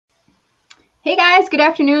Hey guys, good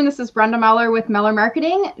afternoon. This is Brenda Meller with Meller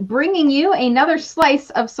Marketing, bringing you another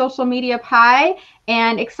slice of social media pie.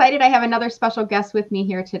 And excited, I have another special guest with me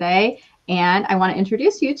here today. And I want to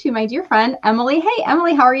introduce you to my dear friend, Emily. Hey,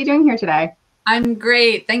 Emily, how are you doing here today? I'm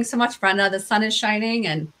great. Thanks so much, Brenda. The sun is shining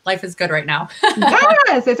and life is good right now.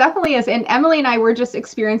 Yes, it definitely is. And Emily and I were just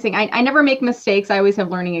experiencing, I never make mistakes. I always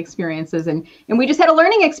have learning experiences. And we just had a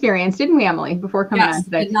learning experience, didn't we, Emily, before coming on Yes,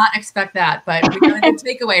 today? did not expect that, but we got a good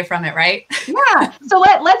takeaway from it, right? Yeah. So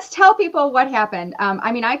let's tell people what happened.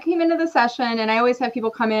 I came into the session and I always have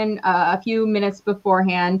people come in a few minutes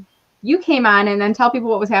beforehand. You came on and then tell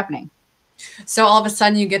people what was happening. So all of a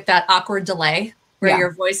sudden you get that awkward delay where Yeah.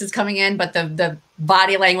 your voice is coming in, but the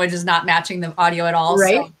body language is not matching the audio at all.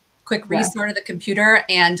 Right. So quick restart of the computer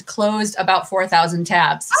and closed about 4,000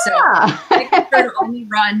 tabs. So Ah. making sure to only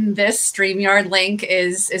run this StreamYard link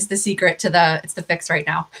is the secret to it's the fix right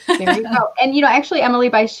now. There you go. And actually, Emily,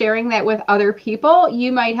 by sharing that with other people,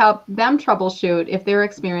 you might help them troubleshoot if they're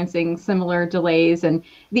experiencing similar delays. And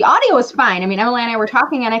the audio is fine. I mean, Emily and I were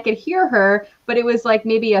talking and I could hear her, but it was like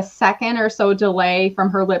maybe a second or so delay from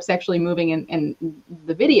her lips actually moving and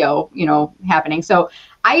the video, happening. So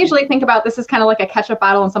I usually think about this as kind of like a ketchup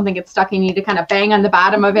bottle and something gets stuck and you need to kind of bang on the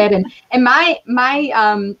bottom of it. And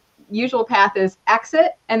my usual path is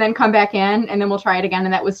exit and then come back in and then we'll try it again.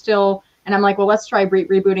 And that was still, and I'm like, well, let's try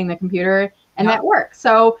rebooting the computer, and that works.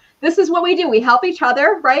 So this is what we do. We help each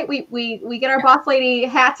other, right? We get our Bosslady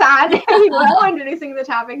hats on, introducing the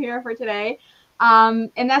topic here for today.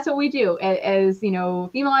 And that's what we do as female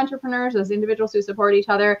entrepreneurs, as individuals who support each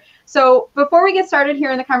other. So before we get started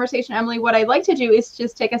here in the conversation, Emily, what I'd like to do is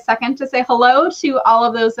just take a second to say hello to all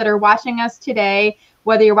of those that are watching us today,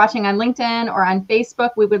 whether you're watching on LinkedIn or on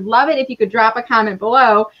Facebook. We would love it if you could drop a comment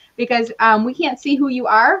below, because we can't see who you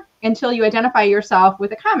are until you identify yourself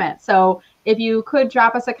with a comment. So if you could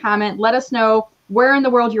drop us a comment, let us know where in the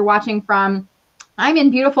world you're watching from. I'm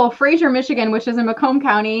in beautiful Fraser, Michigan, which is in Macomb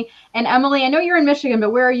County. And Emily, I know you're in Michigan,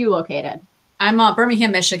 but where are you located? I'm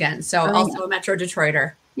Birmingham, Michigan, so also a Metro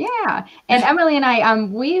Detroiter. Yeah. And Emily and I,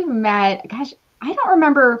 we've met, gosh, I don't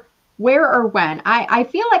remember where or when. I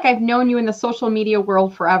feel like I've known you in the social media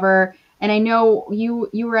world forever. And I know you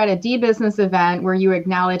were at a D-Business event where you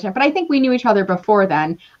acknowledged it, but I think we knew each other before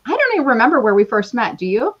then. I don't even remember where we first met. Do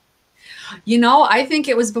you? I think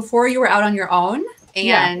it was before you were out on your own,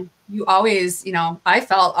 and you always, I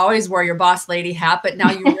felt always wore your boss lady hat, but now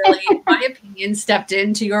you really, in my opinion, stepped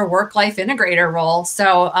into your work-life integrator role.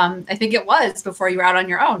 So I think it was before you were out on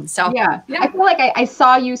your own. So yeah. I feel like I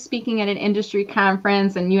saw you speaking at an industry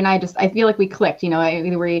conference, and you and I feel like we clicked.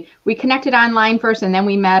 We connected online first, and then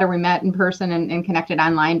we met in person and connected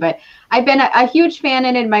online. But I've been a huge fan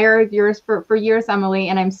and admirer of yours for years, Emily,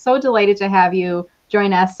 and I'm so delighted to have you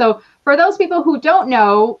join us. So for those people who don't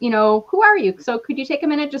know, who are you? So could you take a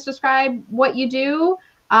minute, just describe what you do,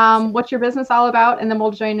 what's your business all about, and then we'll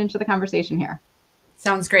join into the conversation here.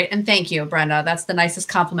 Sounds great. And thank you, Brenda. That's the nicest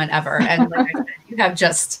compliment ever. And like I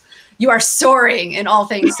said, you are soaring in all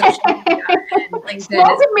things social media and LinkedIn.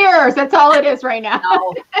 Smoke and mirrors. That's all it is right now.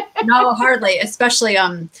 No, hardly. Especially,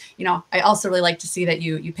 I also really like to see that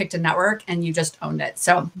you picked a network and you just owned it.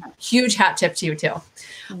 So huge hat tip to you too.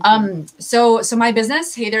 So my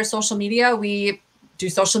business, Hey There Social Media, we do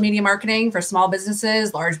social media marketing for small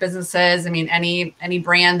businesses, large businesses. I mean, any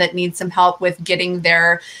brand that needs some help with getting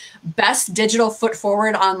their best digital foot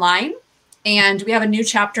forward online. And we have a new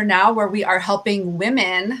chapter now where we are helping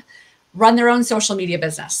women run their own social media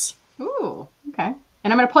business. Ooh, okay.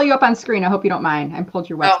 And I'm going to pull you up on screen. I hope you don't mind. I pulled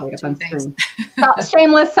your website up on screen.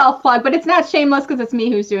 Shameless self-plug, but it's not shameless because it's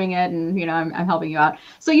me who's doing it, and I'm helping you out.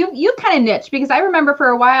 So you kind of niche, because I remember for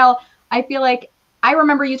a while, I feel like I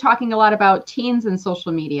remember you talking a lot about teens in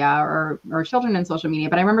social media or children in social media,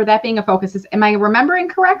 but I remember that being a focus. Am I remembering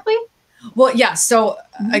correctly? Well, yeah. So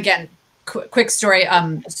again, quick story.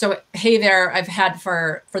 So Hey There, I've had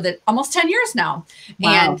for the almost 10 years now.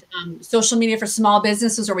 Wow. And social media for small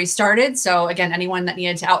businesses where we started. So again, anyone that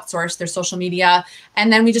needed to outsource their social media.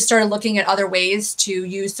 And then we just started looking at other ways to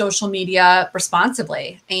use social media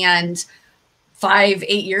responsibly. And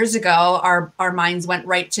 5-8 years ago, our minds went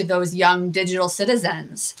right to those young digital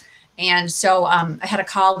citizens. And so I had a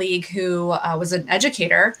colleague who was an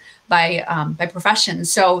educator by profession.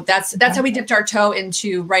 So that's how we dipped our toe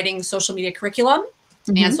into writing social media curriculum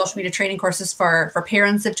and social media training courses for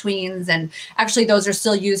parents of tweens. And actually, those are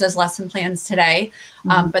still used as lesson plans today.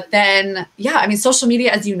 But then, social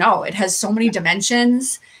media, as you know, it has so many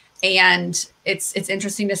dimensions. And it's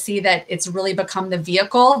interesting to see that it's really become the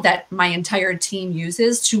vehicle that my entire team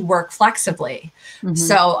uses to work flexibly.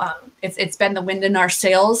 So it's been the wind in our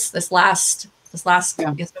sails this last this last,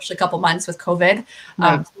 Yeah. especially couple months with COVID.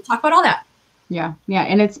 Right. So we'll talk about all that. Yeah. Yeah.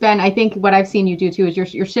 And it's been, I think what I've seen you do too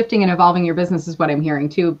is you're shifting and evolving your business is what I'm hearing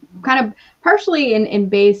too, kind of partially in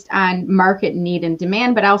based on market need and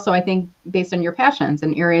demand, but also I think based on your passions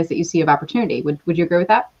and areas that you see of opportunity. Would you agree with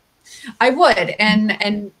that? I would.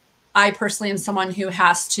 And I personally am someone who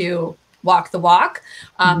has to walk the walk.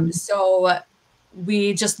 So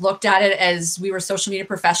we just looked at it as we were social media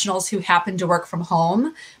professionals who happened to work from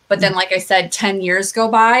home. But then, like I said, 10 years go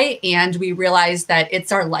by and we realized that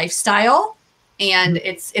it's our lifestyle and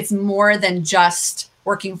it's more than just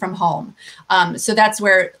working from home. So that's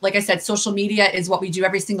where, like I said, social media is what we do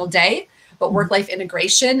every single day, but work-life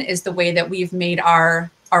integration is the way that we've made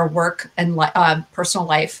our work and personal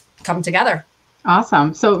life come together.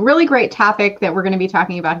 Awesome. So really great topic that we're going to be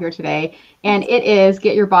talking about here today. And it is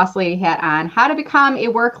get your boss lady hat on, how to become a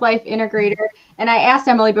work-life integrator. And I asked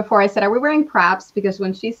Emily before, I said, are we wearing props? Because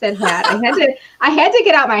when she said hat, I had to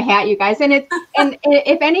get out my hat, you guys. And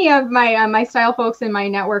if any of my style folks in my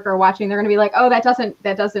network are watching, they're going to be like, oh, that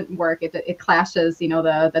doesn't work. It clashes, the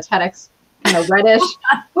TEDx reddish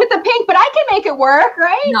with the pink, but I can make it work,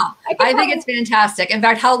 right? No, I think it's fantastic. In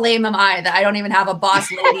fact, how lame am I that I don't even have a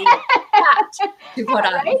boss lady hat to put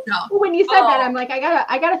on? Right? No. Well, when you said that, I'm like, I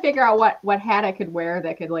gotta figure out what hat I could wear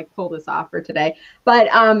that could like pull this off for today. But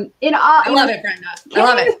in all, I love it, Brenda. I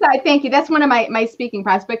love it. Aside, thank you. That's one of my speaking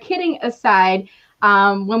props. But kidding aside,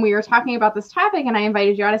 when we were talking about this topic and I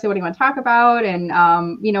invited you on, I said, what do you want to talk about? And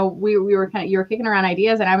we were you were kicking around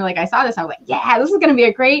ideas, and I'm like, I saw this, I was like, yeah, this is going to be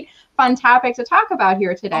a great fun topic to talk about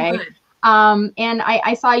here today. And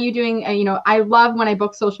I saw you doing, I love when I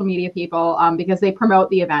book social media people because they promote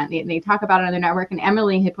the event. They talk about it on their network. And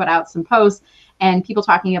Emily had put out some posts and people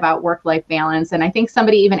talking about work-life balance. And I think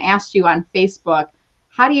somebody even asked you on Facebook,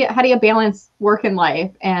 how do you balance work and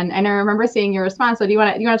life? And I remember seeing your response. So do you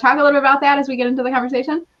want to talk a little bit about that as we get into the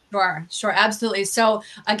conversation? Sure, absolutely. So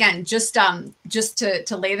again, just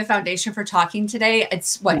to lay the foundation for talking today,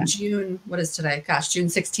 it's June, what is today? Gosh, June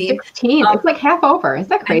 16th. It's like half over. Is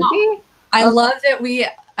that crazy? I love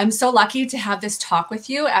that I'm so lucky to have this talk with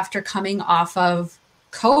you after coming off of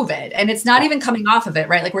COVID. And it's not even coming off of it,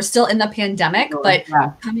 right? Like we're still in the pandemic, but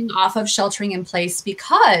coming off of sheltering in place,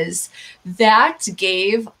 because that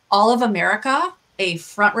gave all of America a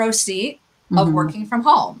front row seat of working from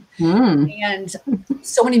home. And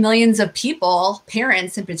so many millions of people,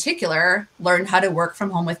 parents in particular, learned how to work from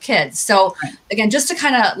home with kids. So again, just to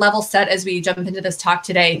kind of level set as we jump into this talk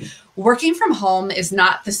today, working from home is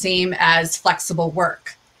not the same as flexible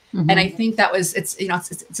work. And I think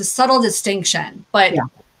it's a subtle distinction, but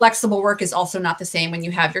flexible work is also not the same when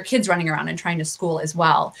you have your kids running around and trying to school as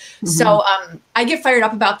well. So I get fired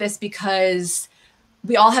up about this because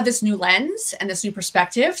we all have this new lens and this new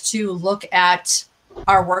perspective to look at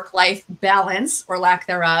our work-life balance or lack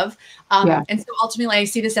thereof. And so ultimately I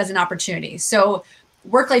see this as an opportunity. So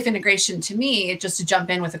work-life integration to me, just to jump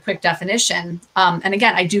in with a quick definition. And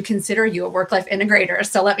again, I do consider you a work-life integrator.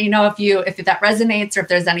 So let me know if that resonates or if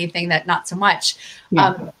there's anything that not so much.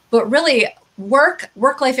 But really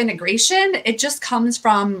work-life integration, it just comes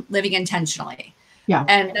from living intentionally.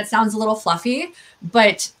 And that sounds a little fluffy,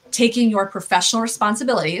 but taking your professional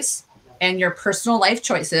responsibilities and your personal life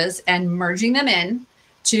choices and merging them in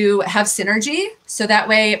to have synergy. So that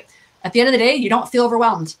way, at the end of the day, you don't feel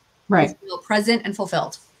overwhelmed. Right. You feel present and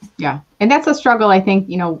fulfilled. Yeah. And that's a struggle, I think,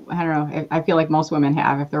 I don't know, I feel like most women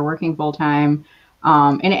have if they're working full time.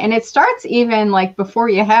 And it starts even like before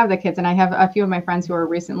you have the kids. And I have a few of my friends who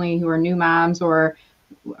are new moms or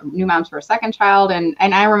new moms for a second child. And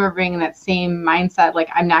I remember being in that same mindset, like,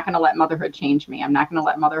 I'm not going to let motherhood change me. I'm not going to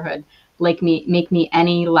let motherhood make me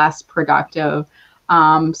any less productive.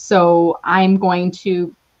 So I'm going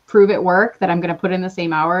to prove at work that I'm going to put in the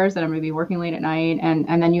same hours, that I'm going to be working late at night. And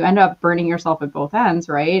then you end up burning yourself at both ends.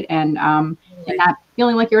 Right. And not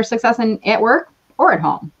feeling like you're a success at work or at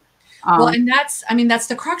home. Well, and that's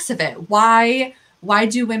the crux of it. Why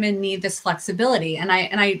do women need this flexibility? And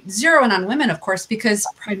I zero in on women, of course, because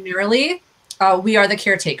primarily we are the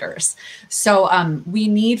caretakers. So we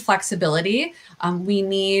need flexibility. We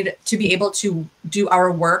need to be able to do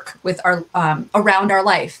our work with our around our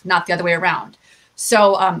life, not the other way around.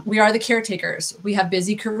 So we are the caretakers. We have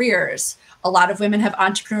busy careers. A lot of women have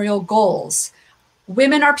entrepreneurial goals.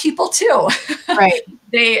 Women are people too. Right.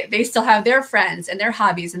 They still have their friends and their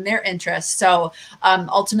hobbies and their interests. So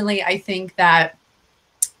ultimately, I think that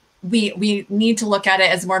we need to look at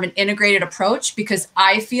it as more of an integrated approach, because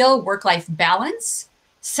I feel work-life balance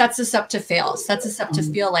sets us up to fail, sets us up to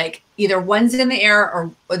feel like either one's in the air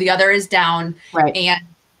or the other is down. Right. And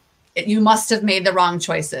you must have made the wrong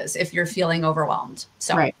choices if you're feeling overwhelmed.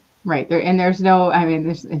 So. Right. Right. There, and there's no, I mean,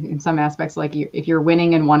 there's in some aspects, like if you're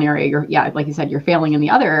winning in one area, yeah, like you said, you're failing in the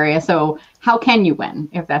other area. So how can you win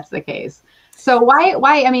if that's the case? So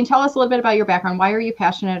I mean, tell us a little bit about your background. Why are you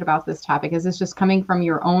passionate about this topic? Is this just coming from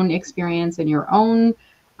your own experience and your own,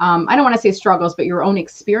 I don't want to say struggles, but your own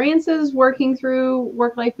experiences working through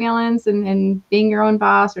work-life balance and being your own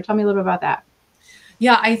boss? Or tell me a little bit about that.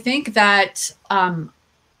 Yeah, I think that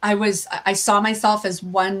I saw myself as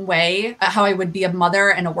one way, how I would be a mother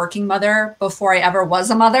and a working mother before I ever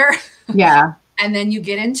was a mother. Yeah. And then you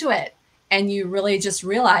get into it and you really just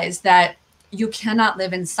realize that you cannot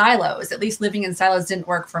live in silos. At least living in silos didn't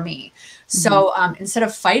work for me. So instead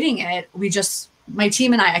of fighting it, my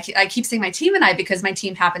team and I keep saying my team and I, because my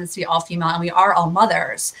team happens to be all female and we are all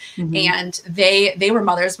mothers, and they were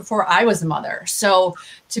mothers before I was a mother. So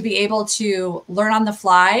to be able to learn on the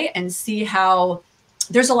fly and see how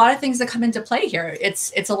there's a lot of things that come into play here.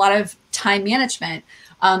 It's a lot of time management.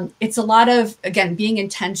 It's a lot of, again, being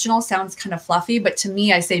intentional sounds kind of fluffy, but to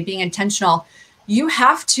me, I say being intentional, you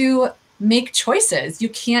have to make choices. You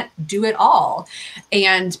can't do it all.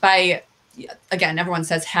 And again, everyone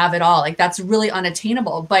says have it all. Like that's really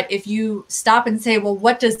unattainable. But if you stop and say, well,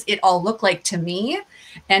 what does it all look like to me?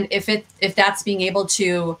 And if that's being able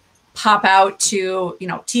to pop out to,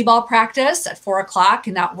 t-ball practice at 4 o'clock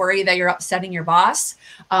and not worry that you're upsetting your boss,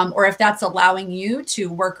 or if that's allowing you to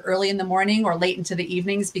work early in the morning or late into the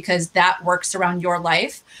evenings because that works around your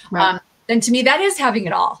life, Right. Then to me, that is having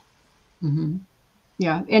it all.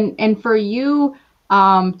 Yeah. And for you,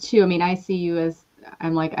 too, I mean, I see you as,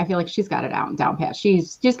 I feel like she's got it down pat.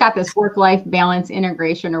 She's just got this work-life balance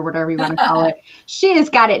integration or whatever you want to call it. She has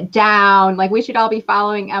got it down. Like we should all be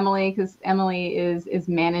following Emily because Emily is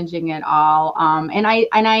managing it all. And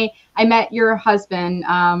I met your husband,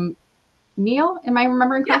 Neil. Am I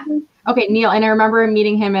remembering correctly? Yeah. Okay, Neil. And I remember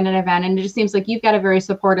meeting him at an event, and it just seems like you've got a very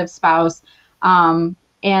supportive spouse. And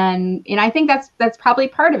I think that's probably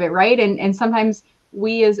part of it, right? And sometimes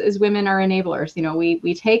we as women are enablers.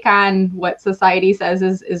 We take on what society says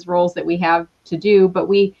is roles that we have to do, but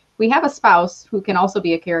we have a spouse who can also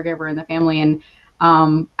be a caregiver in the family. And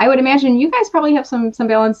I would imagine you guys probably have some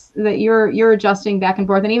balance that you're adjusting back and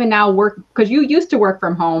forth. And even now work, because you used to work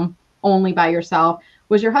from home only by yourself.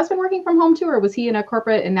 Was your husband working from home too, or was he in a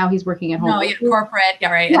corporate and now he's working at home? No, yeah, corporate.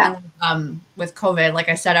 Yeah, right. Yeah. And then with COVID, like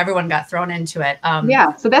I said, everyone got thrown into it.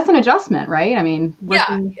 Yeah. So that's an adjustment, right? I mean,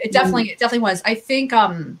 yeah, it definitely was. I think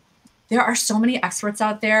there are so many experts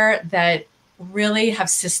out there that really have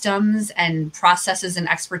systems and processes and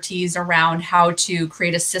expertise around how to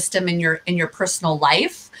create a system in your personal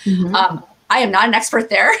life. I am not an expert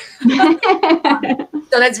there.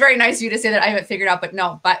 So that's very nice of you to say that I haven't figured out, but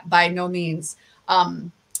no, by no means.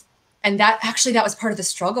 And that was part of the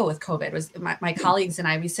struggle with COVID was my colleagues and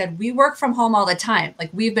I, we said, we work from home all the time. Like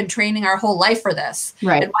we've been training our whole life for this.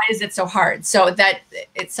 Right. And why is it so hard? So that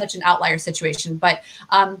it's such an outlier situation, but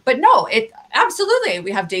no, it absolutely,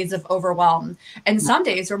 we have days of overwhelm and some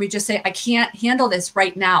days where we just say, I can't handle this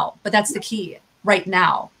right now, but that's the key. Right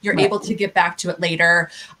now, you're able to get back to it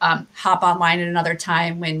later, hop online at another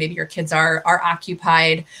time when maybe your kids are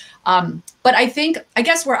occupied. But I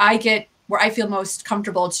guess where I feel most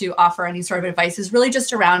comfortable to offer any sort of advice is really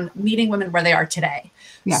just around meeting women where they are today.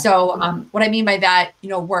 Yeah. So what I mean by that,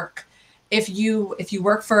 work. If you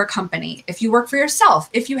work for a company, if you work for yourself,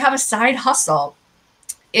 if you have a side hustle,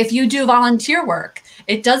 if you do volunteer work,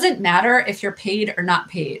 it doesn't matter if you're paid or not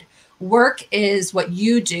paid. Work is what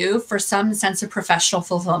you do for some sense of professional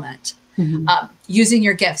fulfillment. Using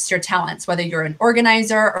your gifts, your talents, whether you're an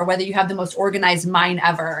organizer or whether you have the most organized mind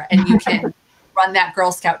ever and you can run that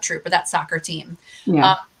Girl Scout troop or that soccer team.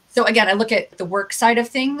 Yeah. So again, I look at the work side of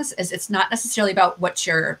things as it's not necessarily about what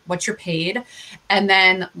you're paid. And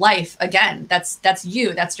then life, again, that's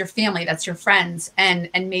you, that's your family, that's your friends. And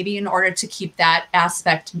maybe in order to keep that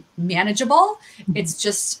aspect manageable, it's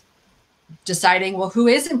just deciding, well, who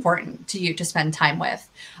is important to you to spend time with,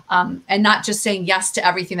 and not just saying yes to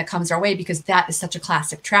everything that comes our way, because that is such a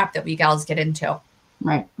classic trap that we gals get into.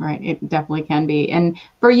 Right. It definitely can be. And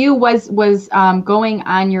for you, was going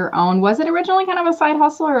on your own, was it originally kind of a side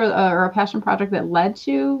hustle or a passion project that led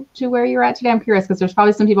to where you're at today? I'm curious because there's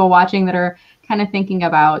probably some people watching that are kind of thinking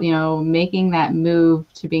about, making that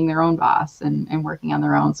move to being their own boss and working on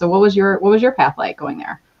their own. So what was your path like going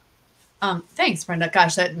there? Thanks, Brenda.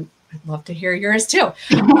 Gosh, I'd love to hear yours too.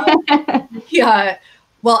 Yeah.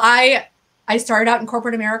 Well, I started out in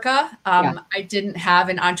corporate America. I didn't have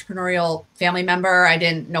an entrepreneurial family member. I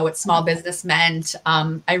didn't know what small business meant.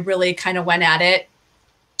 I really kind of went at it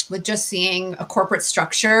with just seeing a corporate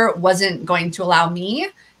structure wasn't going to allow me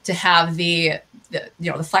to have the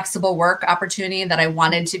the flexible work opportunity that I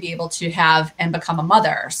wanted to be able to have and become a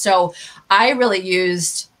mother. So I really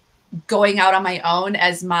used going out on my own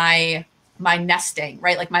as my nesting,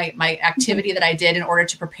 right? Like my activity that I did in order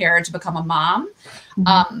to prepare to become a mom.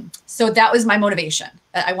 So that was my motivation.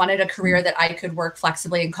 I wanted a career that I could work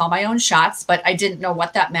flexibly and call my own shots, but I didn't know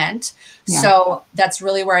what that meant. Yeah. So that's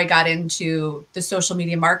really where I got into the social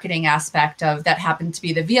media marketing aspect of that happened to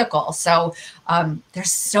be the vehicle. So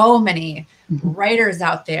there's so many writers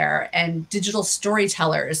out there and digital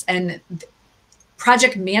storytellers and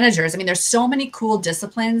project managers. I mean, there's so many cool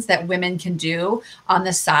disciplines that women can do on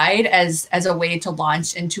the side as a way to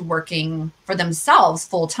launch into working for themselves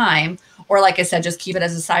full time, or like I said, just keep it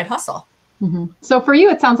as a side hustle. So for you,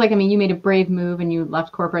 it sounds like, I mean, you made a brave move and you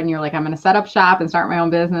left corporate and you're like, I'm going to set up shop and start my own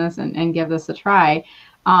business and give this a try.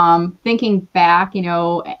 Thinking back,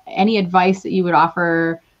 any advice that you would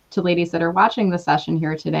offer to ladies that are watching the session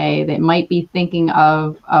here today that might be thinking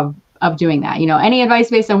of doing that? Any advice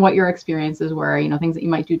based on what your experiences were, things that you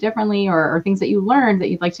might do differently or things that you learned that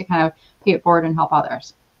you'd like to kind of pay it forward and help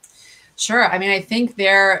others? Sure. I mean, I think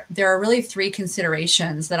there are really three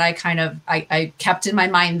considerations that I kept in my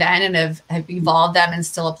mind then and have evolved them and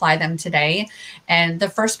still apply them today. And the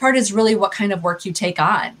first part is really what kind of work you take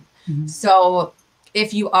on. So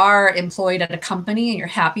if you are employed at a company and you're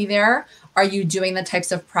happy there, are you doing the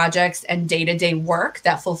types of projects and day-to-day work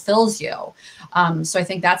that fulfills you? So I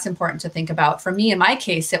think that's important to think about. For me, in my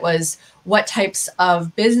case, it was what types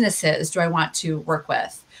of businesses do I want to work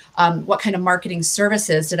with? What kind of marketing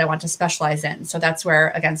services did I want to specialize in? So that's where,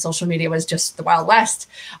 again, social media was just the Wild West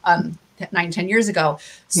 9-10 years ago.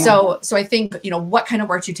 Yeah. So I think, what kind of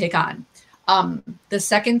work you take on. The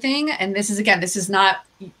second thing, and this is not,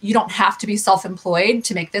 you don't have to be self-employed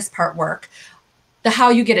to make this part work, the how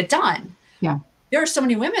you get it done. Yeah. There are so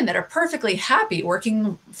many women that are perfectly happy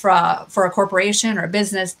working for a corporation or a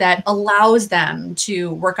business that allows them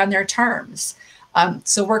to work on their terms.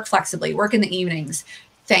 So work flexibly, work in the evenings.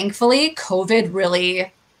 Thankfully, COVID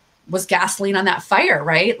really was gasoline on that fire,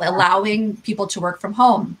 right? Allowing people to work from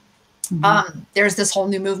home. There's this whole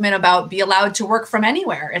new movement about be allowed to work from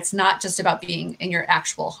anywhere. It's not just about being in your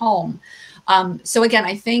actual home. So again,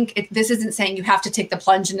 I think this isn't saying you have to take the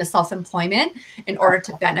plunge into self-employment in order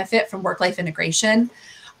to benefit from work-life integration.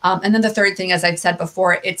 And then the third thing, as I've said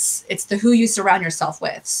before, it's the who you surround yourself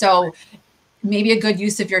with. So maybe a good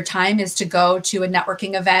use of your time is to go to a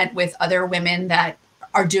networking event with other women that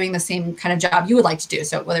are doing the same kind of job you would like to do.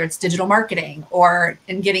 So whether it's digital marketing or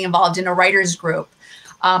in getting involved in a writer's group,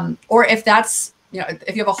 or if that's,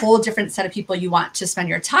 if you have a whole different set of people you want to spend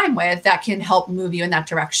your time with, that can help move you in that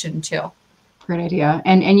direction too. Great idea.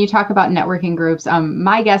 And you talk about networking groups.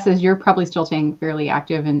 My guess is you're probably still staying fairly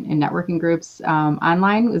active in networking groups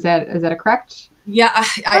online. Is that a correct? Yeah,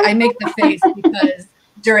 I make the face because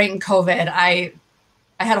during COVID, I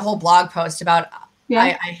had a whole blog post about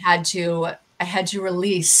I had to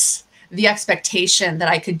release the expectation that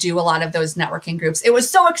I could do a lot of those networking groups. It was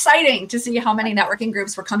so exciting to see how many networking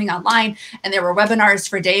groups were coming online, and there were webinars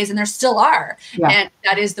for days, and there still are. Yeah. And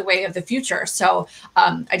that is the way of the future. So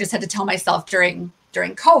I just had to tell myself during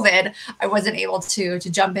COVID, I wasn't able to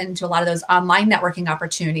jump into a lot of those online networking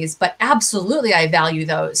opportunities, but absolutely I value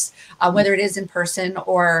those, whether it is in person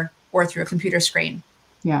or through a computer screen.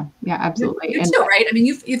 Yeah, absolutely. You too, right? I mean,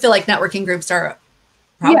 you feel like networking groups are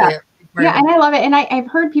probably Yeah, and I love it. And I've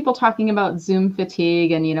heard people talking about Zoom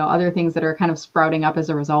fatigue and, other things that are kind of sprouting up as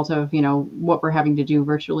a result of, what we're having to do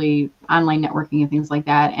virtually, online networking and things like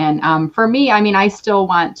that. And for me, I mean, I still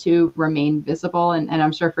want to remain visible. And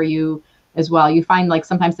I'm sure for you as well, you find like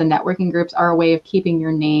sometimes the networking groups are a way of keeping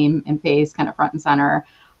your name and face kind of front and center.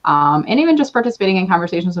 And even just participating in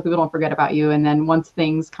conversations so people don't forget about you. And then once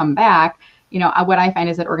things come back, what I find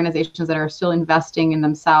is that organizations that are still investing in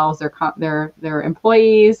themselves, their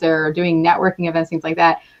employees, they're doing networking events, things like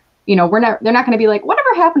that. They're not going to be like,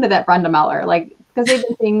 whatever happened to that Brenda Meller? Like, because they've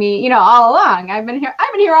been seeing me, all along. I've been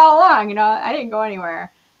here all along. I didn't go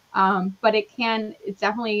anywhere. But it's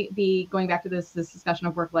definitely be going back to this discussion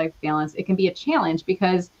of work-life balance. It can be a challenge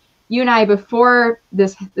because you and I, before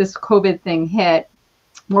this COVID thing hit,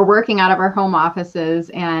 we're working out of our home offices,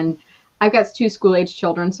 and I've got 2 school-age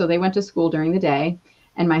children, so they went to school during the day,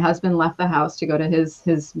 and my husband left the house to go to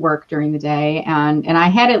his work during the day, and I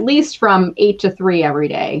had at least from 8 to 3 every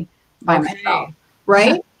day by myself,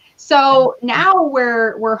 right? So now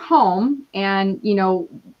we're home, and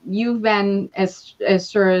you've been as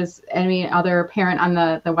sure as any other parent on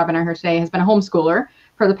the webinar here today has been a homeschooler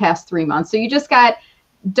for the past 3 months. So you just got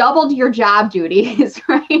doubled your job duties,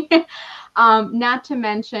 right? Not to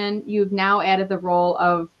mention, you've now added the role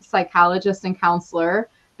of psychologist and counselor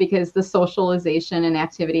because the socialization and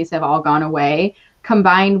activities have all gone away,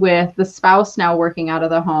 combined with the spouse now working out of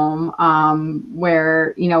the home,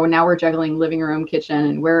 where, you know, now we're juggling living room, kitchen,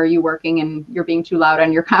 and where are you working and you're being too loud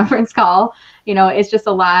on your conference call. You know, it's just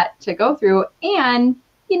a lot to go through, and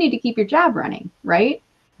you need to keep your job running, right?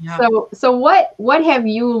 Yeah. So what have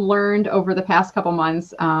you learned over the past couple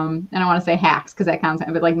months? And I want to say hacks because that counts,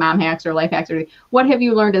 but like mom hacks or life hacks, or what have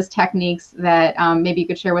you learned as techniques that maybe you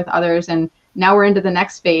could share with others? And now we're into the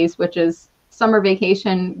next phase, which is summer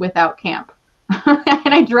vacation without camp.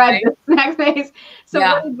 And I dread this next phase. So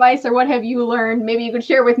what advice or what have you learned? Maybe you could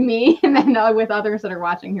share with me and then with others that are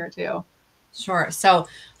watching here too. Sure. So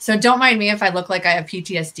don't mind me if I look like I have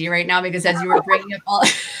PTSD right now, because as you were bringing up all,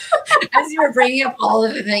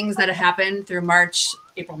 of the things that have happened through March,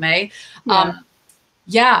 April, May. I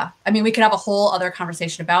mean, we could have a whole other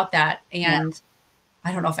conversation about that. And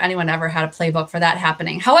I don't know if anyone ever had a playbook for that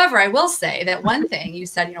happening. However, I will say that one thing you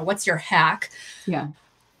said, you know, what's your hack? Yeah.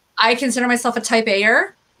 I consider myself a type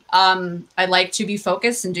A-er. I like to be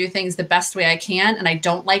focused and do things the best way I can. And I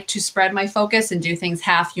don't like to spread my focus and do things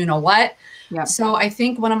half, you know what? Yep. So I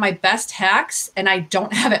think one of my best hacks, and I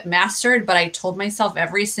don't have it mastered, but I told myself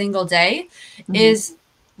every single day, is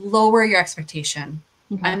lower your expectation.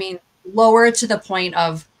 I mean, lower to the point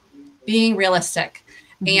of being realistic.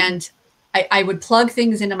 And I would plug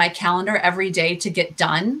things into my calendar every day to get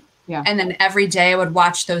done. Yeah. And then every day I would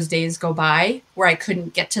watch those days go by where I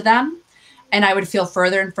couldn't get to them. And I would feel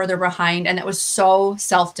further and further behind. And it was so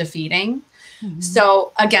self-defeating.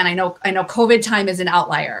 So again, I know COVID time is an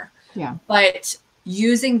outlier. Yeah. But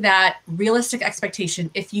using that realistic expectation,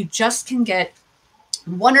 if you just can get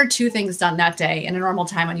one or two things done that day in a normal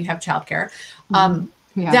time when you have childcare,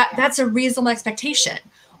 that's a reasonable expectation.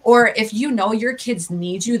 Or if you know your kids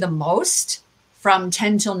need you the most from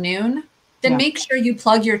 10 till noon, then make sure you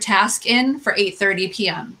plug your task in for 8:30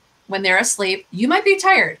 p.m. When they're asleep. You might be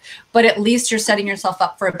tired, but at least you're setting yourself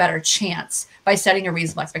up for a better chance by setting a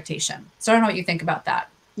reasonable expectation. So I don't know what you think about that.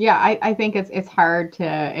 Yeah, I think it's hard to,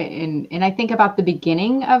 and I think about the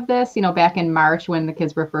beginning of this, you know, back in March when the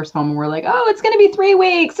kids were first home and we're like, oh, it's going to be 3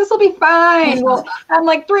 weeks. This will be fine. Well, I'm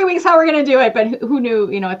like, 3 weeks, how are we going to do it? But who knew,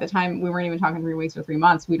 you know, at the time we weren't even talking 3 weeks or 3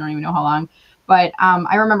 months. We don't even know how long. But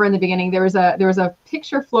I remember in the beginning, there was a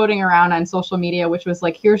picture floating around on social media, which was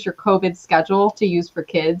like, here's your COVID schedule to use for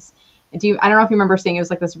kids. I don't know if you remember seeing, it was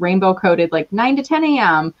like this rainbow coded, like 9 to 10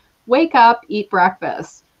 a.m., wake up, eat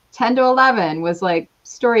breakfast. 10 to 11 was like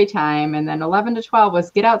story time. And then 11 to 12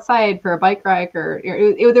 was get outside for a bike ride, or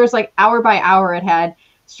there was like hour by hour, it had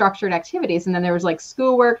structured activities. And then there was like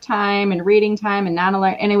schoolwork time and reading time and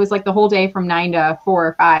and it was like the whole day from 9 to 4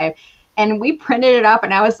 or 5. And we printed it up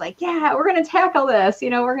and I was like, yeah, we're going to tackle this. You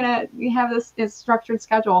know, we're going to have this structured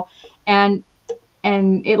schedule. And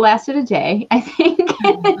it lasted a day, I think.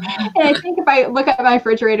 And I think if I look at my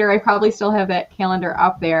refrigerator, I probably still have that calendar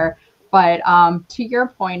up there. But to your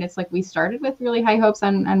point, it's like we started with really high hopes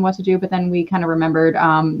on what to do, but then we kind of remembered,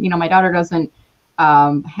 you know, my daughter doesn't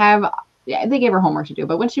they gave her homework to do,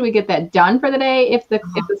 but when she would get that done for the day, if the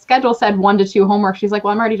schedule said 1 to 2 homework, she's like,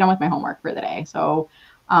 well, I'm already done with my homework for the day. So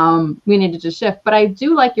we needed to shift. But I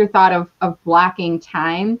do like your thought of blocking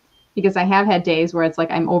time, because I have had days where it's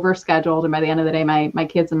like I'm overscheduled, and by the end of the day, my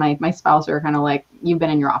kids and my spouse are kind of like, you've been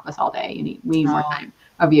in your office all day. We need more time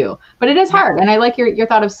of you. But it is hard. And I like your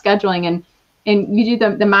thought of scheduling, and you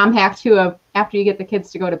do the mom hack too of after you get the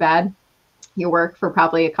kids to go to bed, you work for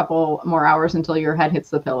probably a couple more hours until your head hits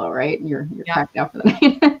the pillow, right? And you're cracked out for the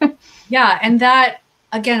night. Yeah. And that,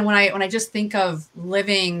 again, when I just think of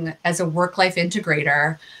living as a work-life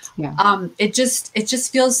integrator, it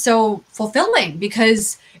just feels so fulfilling,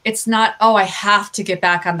 because it's not, oh, I have to get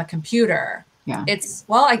back on the computer. Yeah. It's,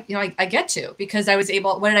 well, I get to, because I was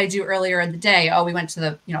able, what did I do earlier in the day? Oh, we went to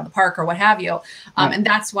the park or what have you. And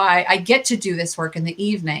that's why I get to do this work in the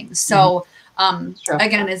evening. So,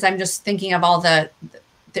 again, as I'm just thinking of all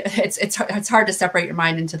it's hard to separate your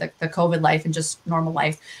mind into the COVID life and just normal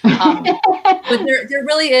life. But there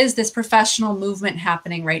really is this professional movement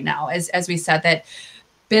happening right now, as we said, that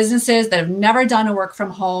businesses that have never done a work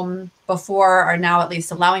from home before are now at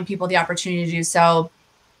least allowing people the opportunity to do so.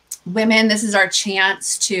 Women, this is our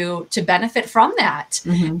chance to benefit from that,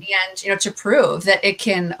 and to prove that it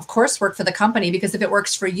can, of course, work for the company, because if it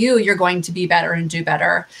works for you, you're going to be better and do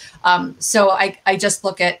better. So I just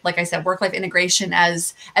look at, like I said, work-life integration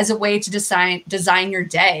as a way to design your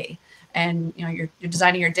day, and you're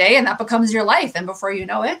designing your day, and that becomes your life, and before you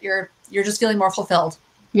know it, you're just feeling more fulfilled.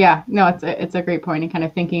 Yeah, no, it's a great point, and kind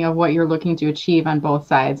of thinking of what you're looking to achieve on both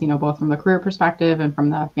sides, both from the career perspective and from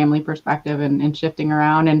the family perspective, and shifting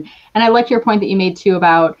around. And I like your point that you made too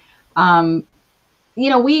about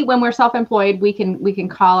when we're self-employed, we can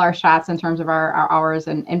call our shots in terms of our hours.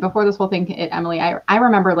 And before this whole thing hit, Emily, I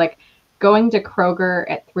remember like going to Kroger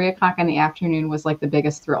at 3 o'clock in the afternoon was like the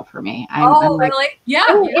biggest thrill for me. I'm like, really? Yeah.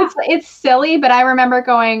 It's silly, but I remember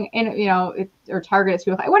going in, or Target at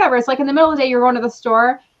 2 o'clock, whatever. It's like in the middle of the day, you're going to the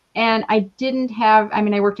store. And I didn't have, I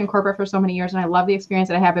mean, I worked in corporate for so many years and I love the experience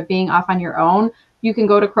that I have of being off on your own. You can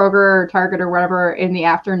go to Kroger or Target or whatever in the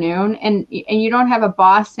afternoon, and you don't have a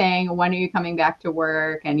boss saying, when are you coming back to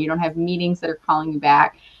work? And you don't have meetings that are calling you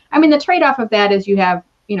back. I mean, the trade-off of that is you have,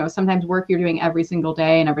 sometimes work you're doing every single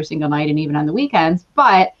day and every single night and even on the weekends,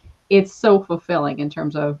 but it's so fulfilling in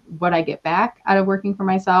terms of what I get back out of working for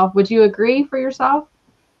myself. Would you agree for yourself?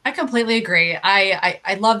 I completely agree.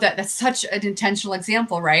 I love that. That's such an intentional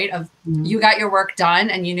example, right? Of you got your work done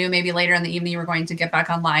and you knew maybe later in the evening you were going to get back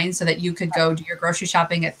online so that you could go do your grocery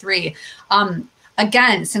shopping at 3.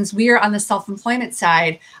 Again, since we are on the self-employment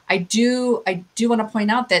side, I do want to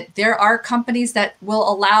point out that there are companies that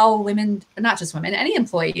will allow women, not just women, any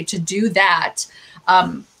employee to do that.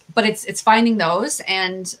 But it's finding those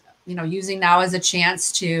and, using now as a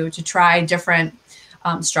chance to try different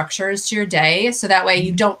structures to your day. So that way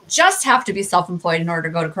you don't just have to be self-employed in order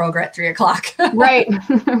to go to Kroger at 3 o'clock. Right.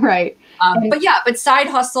 Right. But side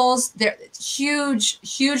hustles, they're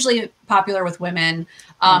hugely popular with women.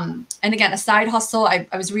 And again, a side hustle, I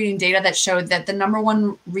was reading data that showed that the number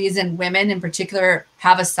one reason women in particular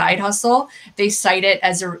have a side hustle, they cite it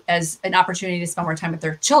as an opportunity to spend more time with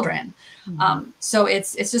their children. So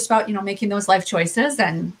it's just about, making those life choices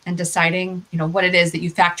and deciding, what it is that you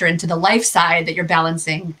factor into the life side that you're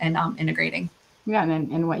balancing and integrating. Yeah,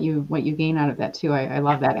 and what you gain out of that too. I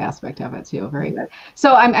love that aspect of it too. Very good.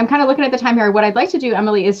 So I'm kind of looking at the time here. What I'd like to do,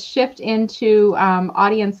 Emily, is shift into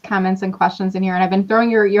audience comments and questions in here. And I've been throwing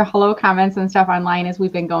your hello comments and stuff online as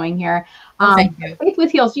we've been going here. Thank you. Faith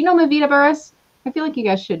with Heels. Do you know Mavita Burris? I feel like you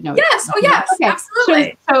guys should know. Yes. Oh, yes. Okay.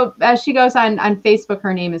 Absolutely. So she goes on Facebook.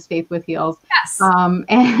 Her name is Faith with Heels. Yes. And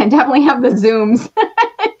I definitely have the Zooms.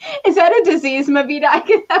 Is that a disease, Mavita? I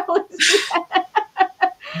can definitely see that.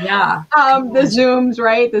 Yeah. The Zooms,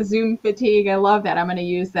 right? The Zoom fatigue. I love that. I'm going to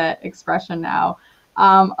use that expression now.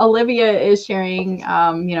 Olivia is sharing,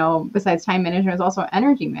 besides time management, is also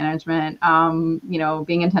energy management,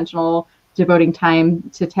 being intentional, devoting time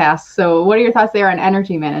to tasks. So what are your thoughts there on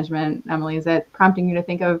energy management, Emily? Is that prompting you to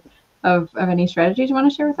think of any strategies you want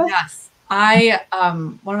to share with us? Yes.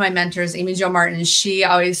 One of my mentors, Amy Jo Martin, she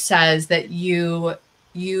always says that you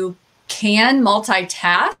can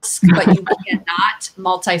multitask, but you cannot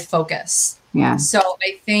multi-focus. Yeah. So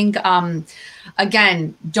I think,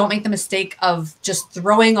 again, don't make the mistake of just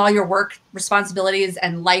throwing all your work responsibilities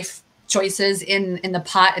and life choices in the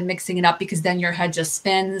pot and mixing it up, because then your head just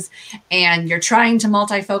spins and you're trying to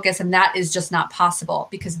multi-focus, and that is just not possible,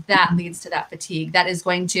 because that leads to that fatigue. That is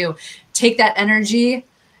going to take that energy,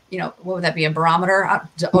 what would that be? A barometer,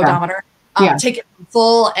 odometer? Take it from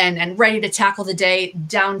full and ready to tackle the day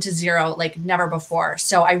down to zero like never before.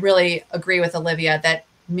 So I really agree with Olivia that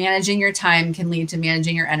managing your time can lead to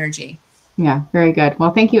managing your energy. Yeah, very good.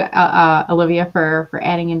 Well, thank you, Olivia, for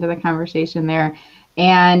adding into the conversation there.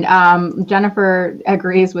 And Jennifer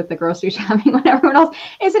agrees with the grocery shopping when everyone else.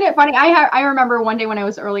 Isn't it funny? I remember one day when I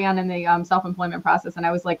was early on in the self-employment process, and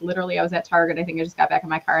I was like, literally, I was at Target. I think I just got back in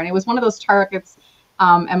my car, and it was one of those Targets,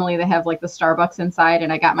 Emily, that have like the Starbucks inside,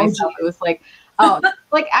 and I got myself. It was like,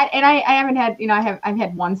 I haven't had, I've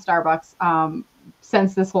had one Starbucks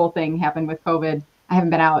since this whole thing happened with COVID. I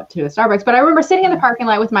haven't been out to a Starbucks, but I remember sitting in the parking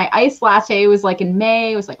lot with my iced latte. It was like in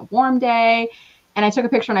May. It was like a warm day. And I took a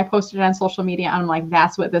picture and I posted it on social media. And I'm like,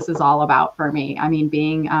 that's what this is all about for me. I mean,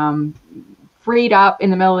 being freed up in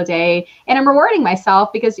the middle of the day, and I'm rewarding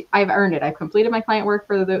myself because I've earned it. I've completed my client work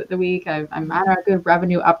for the week. I'm on a good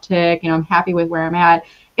revenue uptick. I'm happy with where I'm at.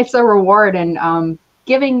 It's a reward, and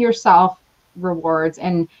giving yourself rewards.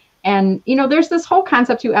 And there's this whole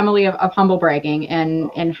concept too, Emily, of humble bragging,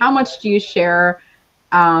 and how much do you share?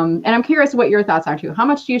 And I'm curious what your thoughts are too. How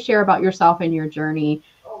much do you share about yourself and your journey?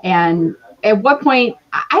 And at what point,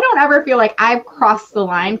 I don't ever feel like I've crossed the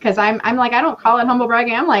line, because I'm like, I don't call it humble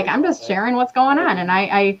bragging. I'm like, I'm just sharing what's going on. And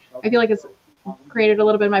I feel like it's created a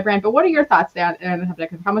little bit of my brand. But what are your thoughts there?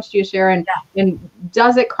 How much do you share? And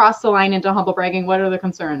does it cross the line into humble bragging? What are the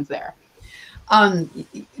concerns there?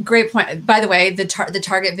 Great point. By the way, the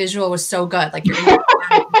Target visual was so good. Like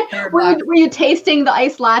were you tasting the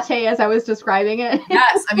iced latte as I was describing it?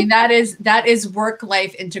 Yes. I mean, that is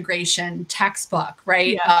work-life integration textbook,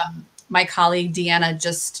 right? Yeah. My colleague Deanna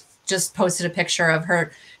just posted a picture of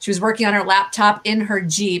her. She was working on her laptop in her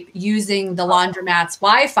Jeep using the laundromat's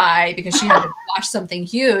Wi-Fi because she had to wash something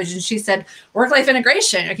huge. And she said, work-life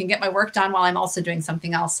integration. I can get my work done while I'm also doing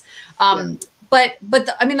something else. But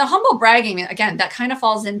I mean, the humble bragging, again, that kind of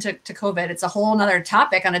falls into COVID. It's a whole nother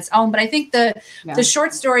topic on its own. But I think the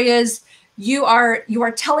short story is you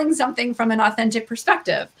are telling something from an authentic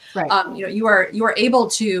perspective. Right. You are able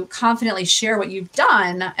to confidently share what you've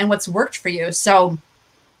done and what's worked for you. So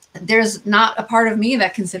there's not a part of me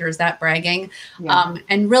that considers that bragging.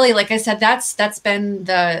 And really, like I said, that's been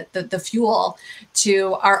the fuel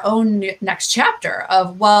to our own next chapter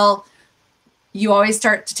of, well, you always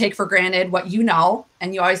start to take for granted what you know,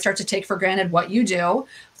 and you always start to take for granted what you do.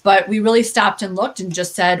 But we really stopped and looked and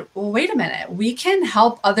just said, well, wait a minute, we can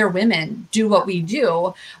help other women do what we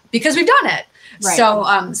do because we've done it. Right.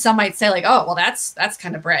 So some might say like, oh, well, that's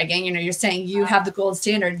kind of bragging. You know, you're saying you have the gold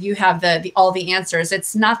standard, you have the all the answers.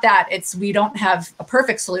 It's not that. It's we don't have a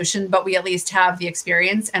perfect solution, but we at least have the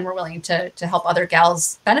experience and we're willing to help other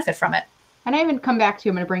gals benefit from it. And I even come back to,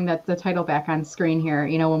 I'm going to bring the title back on screen here.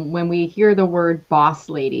 You know, when we hear the word boss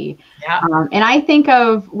lady, and I think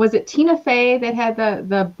of, was it Tina Fey that had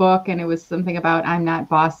the book, and it was something about I'm not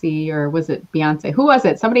bossy, or was it Beyonce? Who was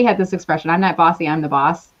it? Somebody had this expression, I'm not bossy, I'm the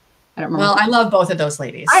boss. I don't remember. Well, I love both of those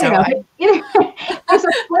ladies. I don't know. There's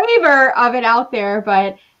a flavor of it out there,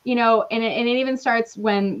 but you know, and it even starts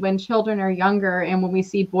when children are younger, and when we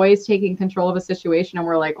see boys taking control of a situation, and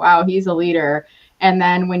we're like, wow, he's a leader. And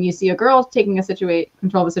then when you see a girl taking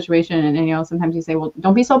control of a situation, and you know, sometimes you say, well,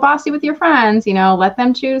 don't be so bossy with your friends, you know, let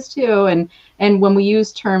them choose too. And when we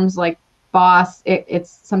use terms like boss,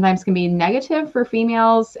 it's sometimes can be negative for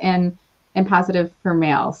females and positive for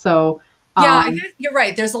males. So I guess you're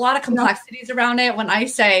right. There's a lot of complexities around it. When I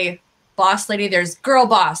say boss lady, there's girl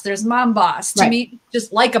boss, there's mom boss. To me,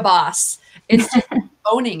 just like a boss, it's just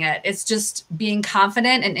owning it. It's just being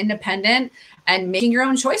confident and independent and making your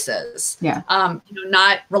own choices.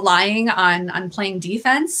 Not relying on playing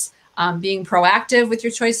defense, being proactive with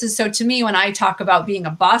your choices. So to me, when I talk about being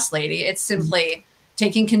a boss lady, it's simply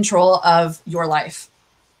taking control of your life.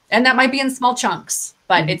 And that might be in small chunks,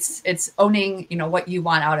 but it's owning, you know, what you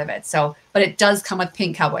want out of it. So, but it does come with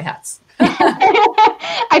pink cowboy hats.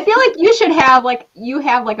 I feel like you should have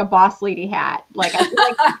like a boss lady hat. Like, I feel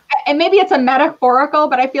like, and maybe it's a metaphorical,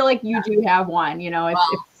 but I feel like you do have one, you know,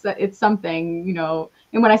 it's something, you know.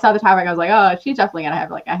 And when I saw the topic, I was like, oh, she's definitely gonna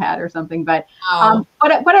have like a hat or something. But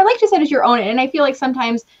what I like to say is your own. And I feel like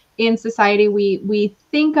sometimes in society we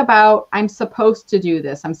think about, I'm supposed to do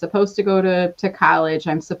this. I'm supposed to go to college.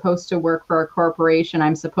 I'm supposed to work for a corporation.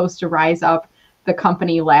 I'm supposed to rise up the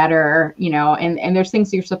company ladder, you know, and there's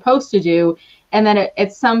things you're supposed to do. And then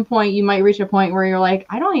at some point you might reach a point where you're like,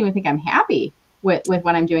 I don't even think I'm happy with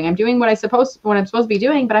what I'm doing. I'm doing what I'm supposed to be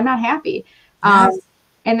doing, but I'm not happy. Yes.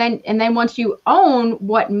 And then once you own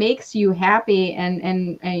what makes you happy,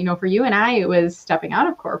 and you know, for you and I, it was stepping out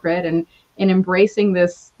of corporate and embracing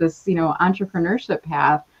this you know, entrepreneurship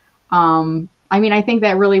path. I mean, I think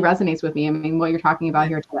that really resonates with me. I mean, what you're talking about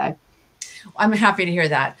here today. I'm happy to hear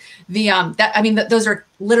that. Those are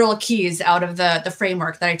literal keys out of the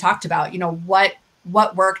framework that I talked about. You know, what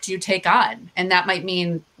work do you take on? And that might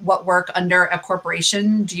mean what work under a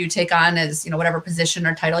corporation do you take on as, you know, whatever position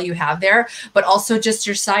or title you have there, but also just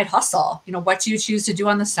your side hustle. You know, what do you choose to do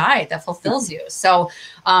on the side that fulfills you? So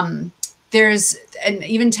and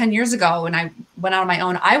even 10 years ago when I went out on my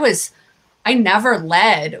own, I never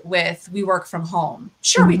led with we work from home.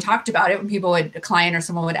 Sure, we talked about it when a client or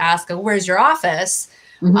someone would ask, oh, where's your office?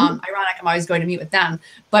 Ironic, I'm always going to meet with them.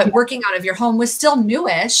 But working out of your home was still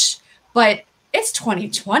newish, but it's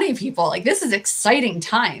 2020, people. Like, this is exciting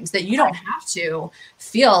times that you don't have to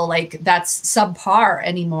feel like that's subpar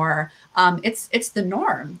anymore. It's the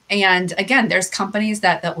norm. And again, there's companies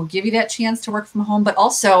that will give you that chance to work from home, but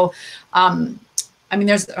also, we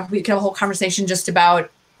could have a whole conversation just about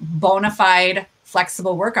bona fide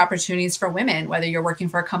flexible work opportunities for women, whether you're working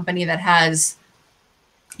for a company that has,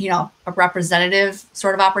 you know, a representative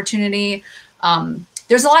sort of opportunity.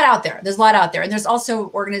 There's a lot out there. And there's also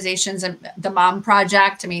organizations and the Mom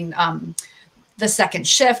Project. I mean, the Second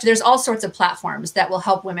Shift, there's all sorts of platforms that will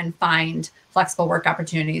help women find flexible work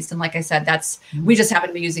opportunities. And like I said, we just happen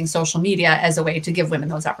to be using social media as a way to give women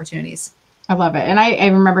those opportunities. I love it. And I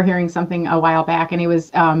remember hearing something a while back, and it was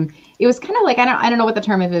kind of like, I don't know what the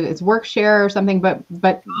term is. It's work share or something, but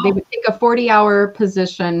they would take a 40-hour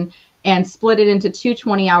position and split it into two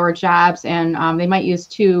 20-hour jobs. And they might use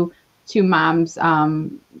two moms.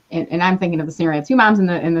 And I'm thinking of the scenario, two moms in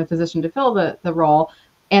the position to fill the role.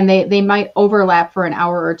 And they might overlap for an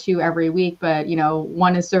hour or two every week, but you know,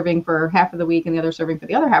 one is serving for half of the week and the other serving for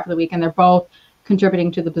the other half of the week. And they're both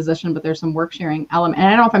contributing to the position, but there's some work sharing element. And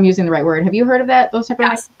I don't know if I'm using the right word. Have you heard of that? Those type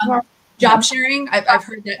of job sharing. I've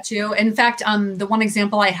heard that too. In fact, the one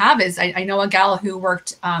example I have is I know a gal who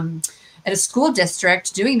worked at a school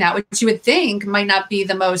district doing that, which you would think might not be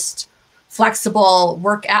the most flexible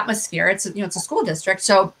work atmosphere. It's it's a school district,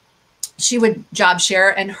 so she would job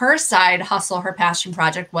share, and her side hustle, her passion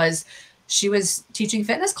project was she was teaching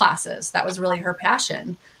fitness classes. That was really her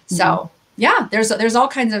passion. So yeah, there's all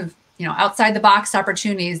kinds of outside the box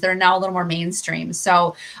opportunities that are now a little more mainstream.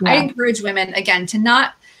 So I encourage women again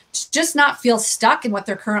to just not feel stuck in what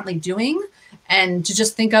they're currently doing, and to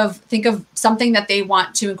just think of something that they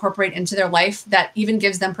want to incorporate into their life that even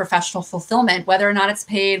gives them professional fulfillment, whether or not it's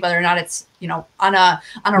paid, whether or not it's on a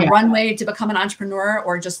runway to become an entrepreneur,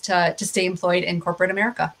 or just to stay employed in corporate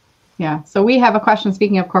America. Yeah. So we have a question.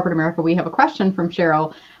 Speaking of corporate America, we have a question from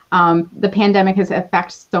Cheryl. The pandemic has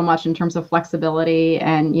affected so much in terms of flexibility,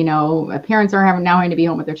 and parents are now having to be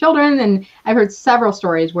home with their children. And I've heard several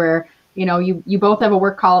stories where you both have a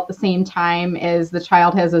work call at the same time as the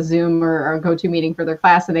child has a Zoom or a go-to meeting for their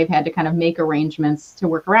class, and they've had to kind of make arrangements to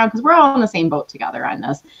work around, because we're all in the same boat together on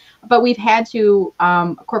this. But we've had to,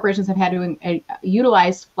 corporations have had to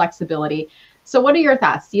utilize flexibility. So what are your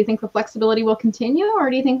thoughts? Do you think the flexibility will continue, or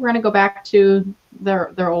do you think we're going to go back to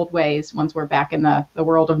their old ways once we're back in the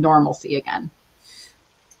world of normalcy again?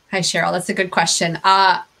 Hi, Cheryl. That's a good question.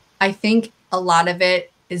 I think a lot of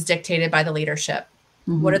it is dictated by the leadership.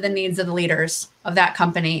 What are the needs of the leaders of that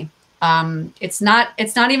company? It's not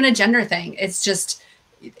even a gender thing. It's just,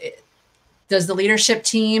 does the leadership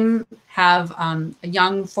team have a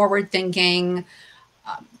young, forward-thinking,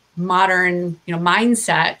 modern,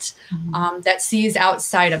 mindset that sees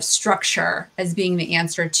outside of structure as being the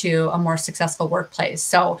answer to a more successful workplace?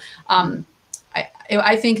 So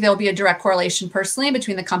I think there'll be a direct correlation personally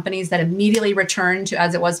between the companies that immediately return to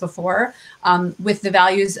as it was before with the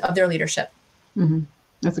values of their leadership.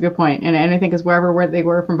 That's a good point. And I think where they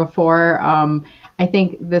were from before, I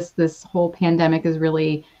think this whole pandemic is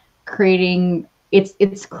really creating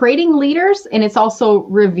leaders, and it's also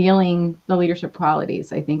revealing the leadership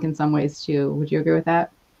qualities, I think, in some ways too. Would you agree with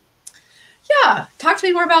that? Yeah. Talk to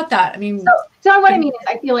me more about that. I mean, so what I mean is,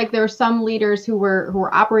 I feel like there are some leaders who were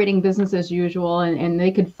operating business as usual, and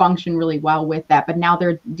they could function really well with that. But now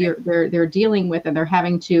they're dealing with, and they're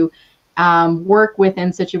having to work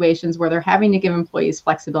within situations where they're having to give employees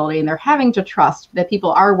flexibility, and they're having to trust that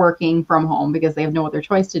people are working from home because they have no other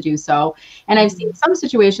choice to do so. And I've seen some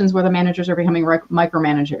situations where the managers are becoming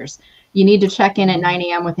micromanagers. You need to check in at 9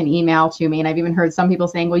 a.m. with an email to me. And I've even heard some people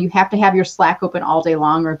saying, well, you have to have your Slack open all day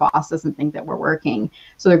long, or boss doesn't think that we're working.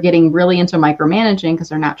 So they're getting really into micromanaging because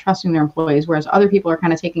they're not trusting their employees, whereas other people are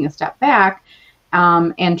kind of taking a step back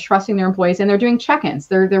and trusting their employees, and they're doing check-ins.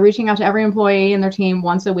 They're reaching out to every employee in their team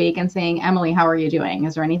once a week and saying, Emily, how are you doing?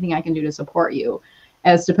 Is there anything I can do to support you?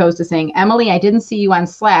 As opposed to saying, Emily, I didn't see you on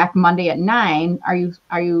Slack Monday at 9.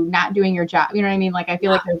 Are you not doing your job? You know what I mean? Like, I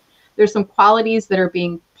feel like there's some qualities that are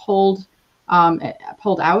being pulled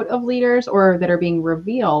out of leaders, or that are being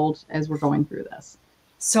revealed as we're going through this.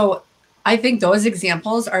 So I think those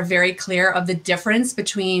examples are very clear of the difference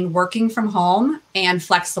between working from home and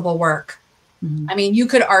flexible work. I mean, you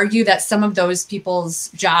could argue that some of those people's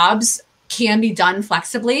jobs can be done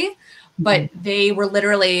flexibly, but they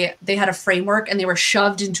had a framework, and they were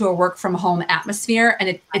shoved into a work from home atmosphere,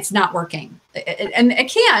 and it's not working. And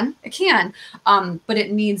it can, but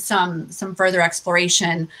it needs some further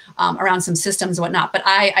exploration around some systems and whatnot. But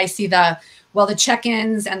I see the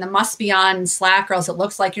check-ins and the must be on Slack, or else it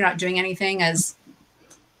looks like you're not doing anything, as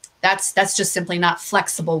that's just simply not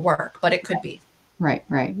flexible work, but it could be. Right.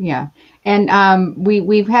 Yeah. And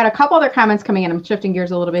we've had a couple other comments coming in. I'm shifting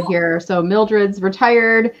gears a little bit here. So Mildred's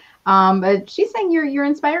retired, but she's saying you're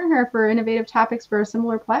inspiring her for innovative topics for a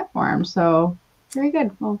similar platform. So very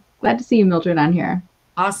good. Well, glad to see you, Mildred, on here.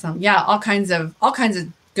 Awesome. Yeah, all kinds of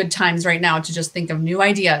good times right now to just think of new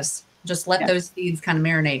ideas. Just let those seeds kind of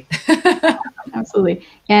marinate. Absolutely.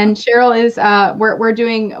 And Cheryl is, we're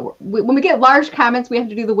doing, when we get large comments, we have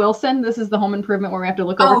to do the Wilson. This is the home improvement where we have to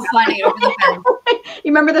look over. Oh, funny. Over the fence.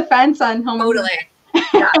 You remember the fence on home? Totally.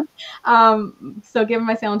 Yeah. So given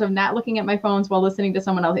my silent of not looking at my phones while listening to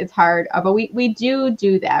someone else, it's hard. But we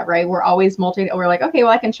do that, right? We're always we're like, okay,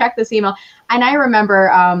 well, I can check this email. And I remember,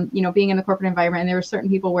 being in the corporate environment, and there were certain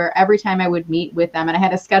people where every time I would meet with them, and I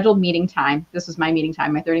had a scheduled meeting time. This was my meeting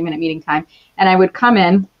time, my 30-minute meeting time. And I would come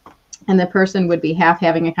in, and the person would be half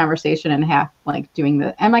having a conversation and half like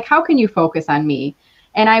doing I'm like, how can you focus on me?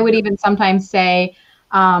 And I would even sometimes say,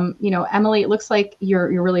 Emily, it looks like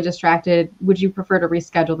you're really distracted. Would you prefer to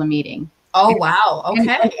reschedule the meeting? Oh, wow.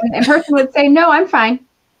 Okay. And person would say, no, I'm fine.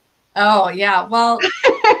 Oh yeah. Well,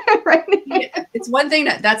 Right. it's one thing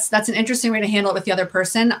that's an interesting way to handle it with the other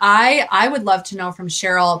person. I would love to know from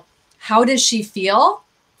Cheryl, how does she feel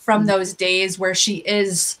from those days where she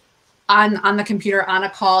is on the computer, on a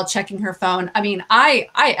call, checking her phone? I mean, I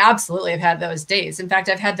absolutely have had those days. In fact,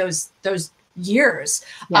 I've had those years.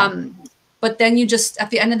 Yeah. But then you just, at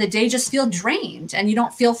the end of the day, just feel drained and you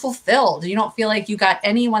don't feel fulfilled. You don't feel like you got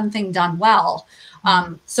any one thing done well.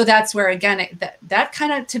 So that's where, again, that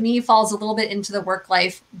kind of, to me, falls a little bit into the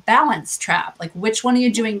work-life balance trap. Like, which one are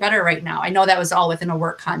you doing better right now? I know that was all within a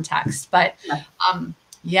work context, but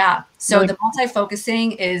yeah. So Really, the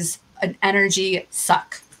multi-focusing is an energy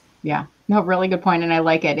suck. yeah. No, really good point. And I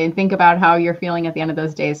like it. And think about how you're feeling at the end of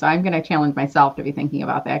those days. So I'm going to challenge myself to be thinking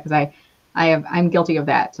about that, because I'm guilty of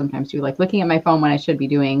that sometimes too. Like looking at my phone when I should be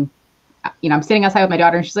doing, I'm sitting outside with my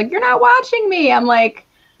daughter and she's like, "You're not watching me." I'm like,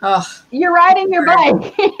 "Oh, you're riding your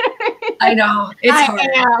bike." I know, it's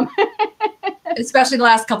I hard. Especially the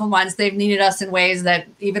last couple of months, they've needed us in ways that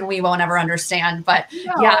even we won't ever understand. But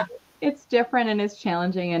yeah, it's different and it's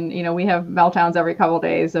challenging. And, we have meltdowns every couple of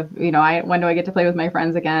days of, when do I get to play with my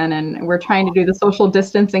friends again? And we're trying to do the social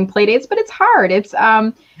distancing play dates, but it's hard. It's,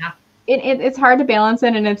 it's hard to balance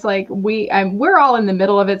it. And it's like, we're all in the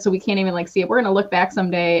middle of it. So we can't even like see it. We're going to look back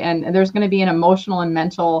someday and there's going to be an emotional and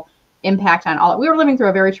mental impact on all. We were living through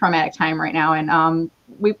a very traumatic time right now. And,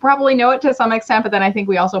 we probably know it to some extent, but then I think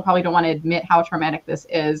we also probably don't want to admit how traumatic this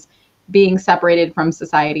is, being separated from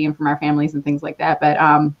society and from our families and things like that. But,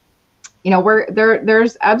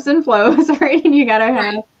 there's ebbs and flows, right? And you got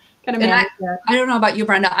to kind of manage that. I don't know about you,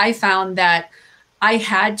 Brenda. I found that I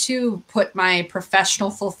had to put my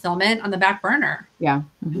professional fulfillment on the back burner. Yeah.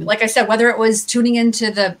 Mm-hmm. Like I said, whether it was tuning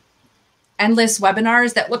into the endless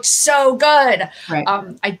webinars that looked so good, right.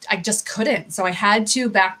 I just couldn't. So I had to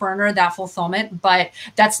back burner that fulfillment, but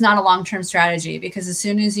that's not a long-term strategy, because as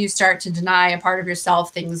soon as you start to deny a part of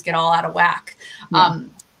yourself, things get all out of whack. Yeah.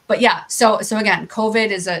 But yeah, so again, COVID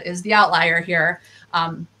is the outlier here.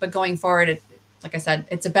 But going forward, like I said,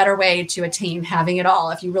 it's a better way to attain having it all.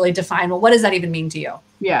 If you really define, well, what does that even mean to you?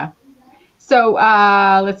 Yeah. So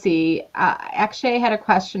let's see. Akshay had a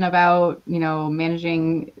question about,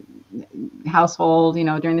 managing household,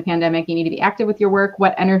 during the pandemic. You need to be active with your work.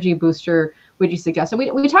 What energy booster would you suggest? And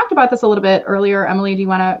we talked about this a little bit earlier. Emily, do you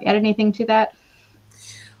want to add anything to that?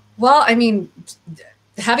 Well, I mean,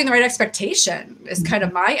 having the right expectation is kind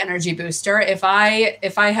of my energy booster. If I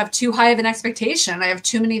have too high of an expectation, I have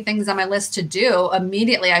too many things on my list to do,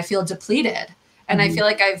 immediately I feel depleted and I feel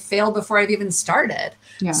like I've failed before I've even started.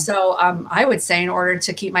 Yeah. So I would say, in order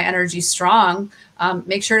to keep my energy strong,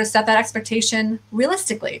 make sure to set that expectation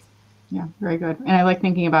realistically. Yeah, very good. And I like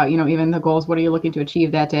thinking about, even the goals. What are you looking to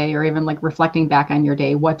achieve that day? Or even like reflecting back on your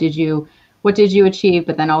day. What did you achieve?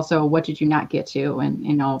 But then also, what did you not get to? And,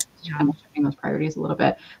 kind of shifting those priorities a little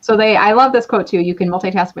bit. So I love this quote too. You can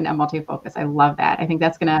multitask but not multi-focus. I love that. I think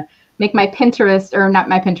that's going to make my Pinterest, or not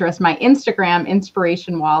my Pinterest, my Instagram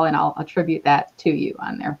inspiration wall. And I'll attribute that to you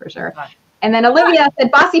on there for sure. And then Olivia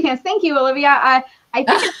said, "Bossy pants." Thank you, Olivia. I think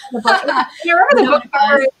it's the book. You remember the book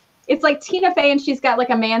cover? It's like Tina Fey, and she's got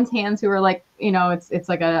like a man's hands who are like, it's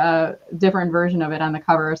like a different version of it on the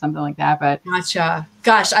cover or something like that. But gotcha.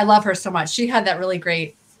 Gosh, I love her so much. She had that really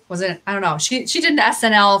great, was it? I don't know. She did an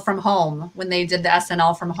SNL from home, when they did the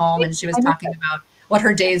SNL from home, and she was talking about what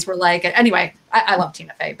her days were like. Anyway, I love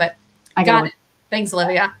Tina Fey, but I got it. Thanks,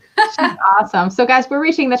 Olivia. She's awesome. So guys, we're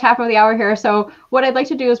reaching the top of the hour here. So what I'd like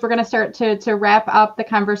to do is we're going to start to wrap up the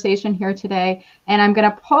conversation here today. And I'm going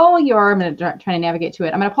to pull I'm going to try to navigate to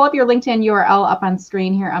it. I'm going to pull up your LinkedIn URL up on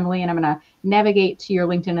screen here, Emily, and I'm going to navigate to your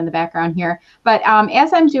LinkedIn in the background here. But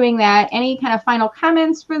as I'm doing that, any kind of final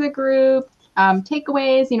comments for the group,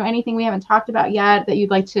 takeaways, anything we haven't talked about yet that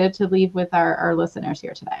you'd like to leave with our listeners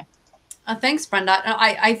here today? Thanks, Brenda.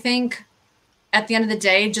 I think at the end of the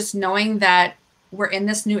day, just knowing that we're in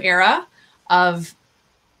this new era of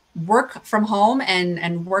work from home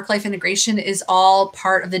and work-life integration is all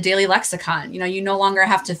part of the daily lexicon. You no longer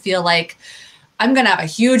have to feel like I'm going to have a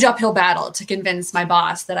huge uphill battle to convince my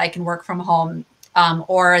boss that I can work from home,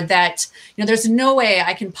 or that, there's no way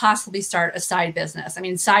I can possibly start a side business. I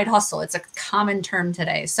mean, side hustle, it's a common term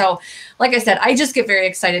today. So like I said, I just get very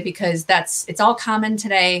excited because it's all common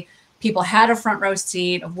today. People had a front row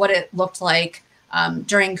seat of what it looked like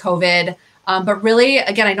during COVID. But really,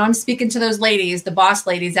 again, I know I'm speaking to those ladies, the boss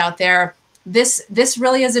ladies out there. This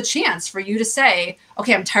really is a chance for you to say,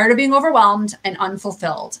 okay, I'm tired of being overwhelmed and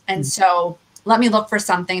unfulfilled. And so let me look for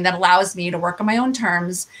something that allows me to work on my own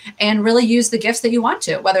terms and really use the gifts that you want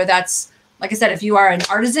to, whether that's, like I said, if you are an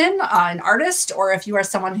artisan, an artist, or if you are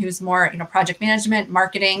someone who's more, project management,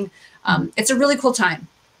 marketing, it's a really cool time.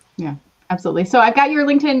 Yeah, absolutely. So I've got your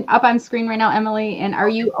LinkedIn up on screen right now, Emily. And are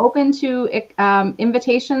you open to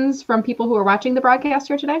invitations from people who are watching the broadcast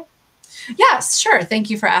here today? Yes, sure. Thank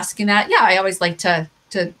you for asking that. Yeah, I always like to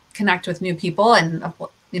connect with new people, and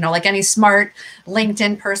like any smart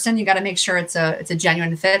LinkedIn person, you got to make sure it's a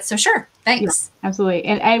genuine fit. So sure, thanks. Yeah, absolutely.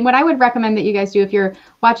 And what I would recommend that you guys do, if you're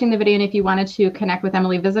watching the video and if you wanted to connect with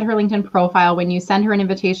Emily, visit her LinkedIn profile. When you send her an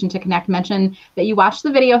invitation to connect, mention that you watched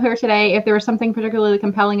the video here today. If there was something particularly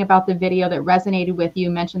compelling about the video that resonated with you,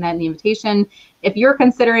 mention that in the invitation. If you're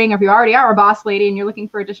considering, or if you already are a boss lady and you're looking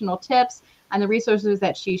for additional tips on the resources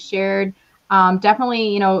that she shared,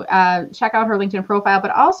 definitely, check out her LinkedIn profile.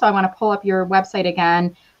 But also, I want to pull up your website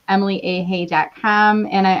again, EmilyAHay.com.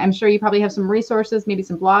 And I'm sure you probably have some resources, maybe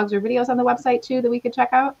some blogs or videos on the website too that we could check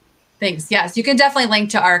out. Thanks. Yes, you can definitely link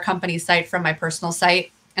to our company site from my personal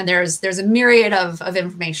site, and there's a myriad of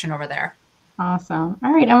information over there. Awesome.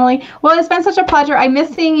 All right, Emily. Well, it's been such a pleasure. I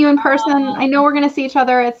miss seeing you in person. I know we're going to see each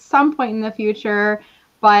other at some point in the future.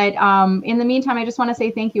 But in the meantime, I just want to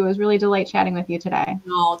say thank you. It was really a delight chatting with you today.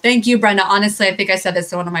 No, thank you, Brenda. Honestly, I think I said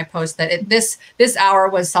this in one of my posts that this hour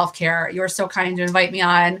was self-care. You were so kind to invite me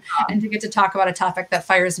on and to get to talk about a topic that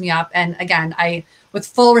fires me up. And again, I, with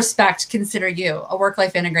full respect, consider you a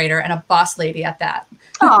work-life integrator and a boss lady at that.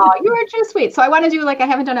 Oh, you were too sweet. So I want to do, I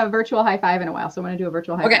haven't done a virtual high five in a while. So I want to do a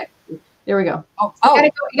virtual high five. There we go. Oh,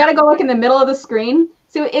 you gotta go in the middle of the screen.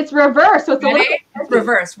 So it's reversed. So it's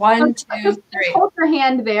reverse. 1, 2, 3. Hold your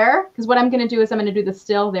hand there, because what I'm going to do is I'm going to do the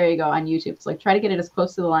still. There you go on YouTube. So try to get it as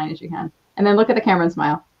close to the line as you can, and then look at the camera and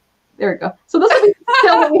smile. There we go. So this will be the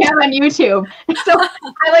still that we have on YouTube. So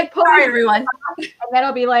I pull everyone, and then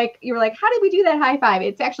it'll be you're like, how did we do that high five?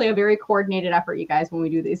 It's actually a very coordinated effort, you guys, when we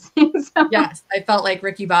do these things. So. Yes, I felt like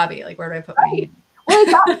Ricky Bobby. Where do I put my hand? Well,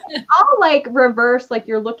 it's all reverse,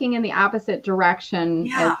 you're looking in the opposite direction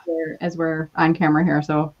as we're on camera here.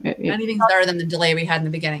 So anything's better than the delay we had in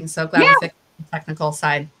the beginning. So glad we fixed the technical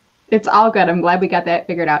side. It's all good. I'm glad we got that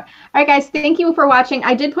figured out. All right, guys, thank you for watching.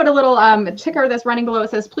 I did put a little ticker that's running below.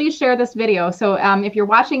 It says, please share this video. So if you're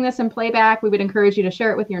watching this in playback, we would encourage you to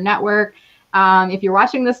share it with your network. If you're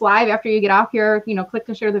watching this live after you get off here, click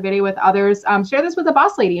to share the video with others. Share this with a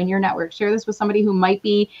boss lady in your network. Share this with somebody who might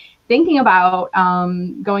be thinking about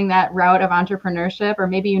going that route of entrepreneurship, or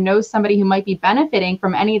maybe somebody who might be benefiting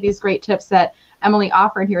from any of these great tips that Emily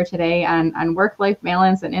offered here today on work-life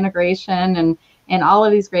balance and integration and all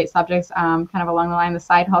of these great subjects, kind of along the line, the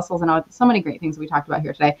side hustles and all, so many great things we talked about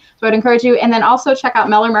here today. So I'd encourage you. And then also check out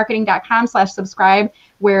mellermarketing.com/subscribe,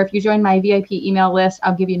 where if you join my VIP email list,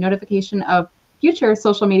 I'll give you notification of future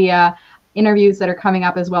social media interviews that are coming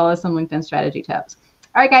up, as well as some LinkedIn strategy tips.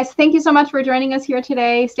 All right, guys, thank you so much for joining us here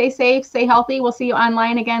today. Stay safe, stay healthy. We'll see you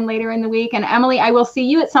online again later in the week. And Emily, I will see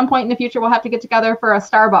you at some point in the future. We'll have to get together for a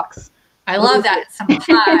Starbucks. I love that. Some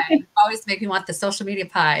pie. Always make me want the social media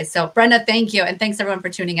pie. So Brenda, thank you. And thanks everyone for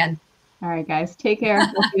tuning in. All right, guys, take care.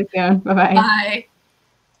 We'll see you soon. Bye-bye. Bye.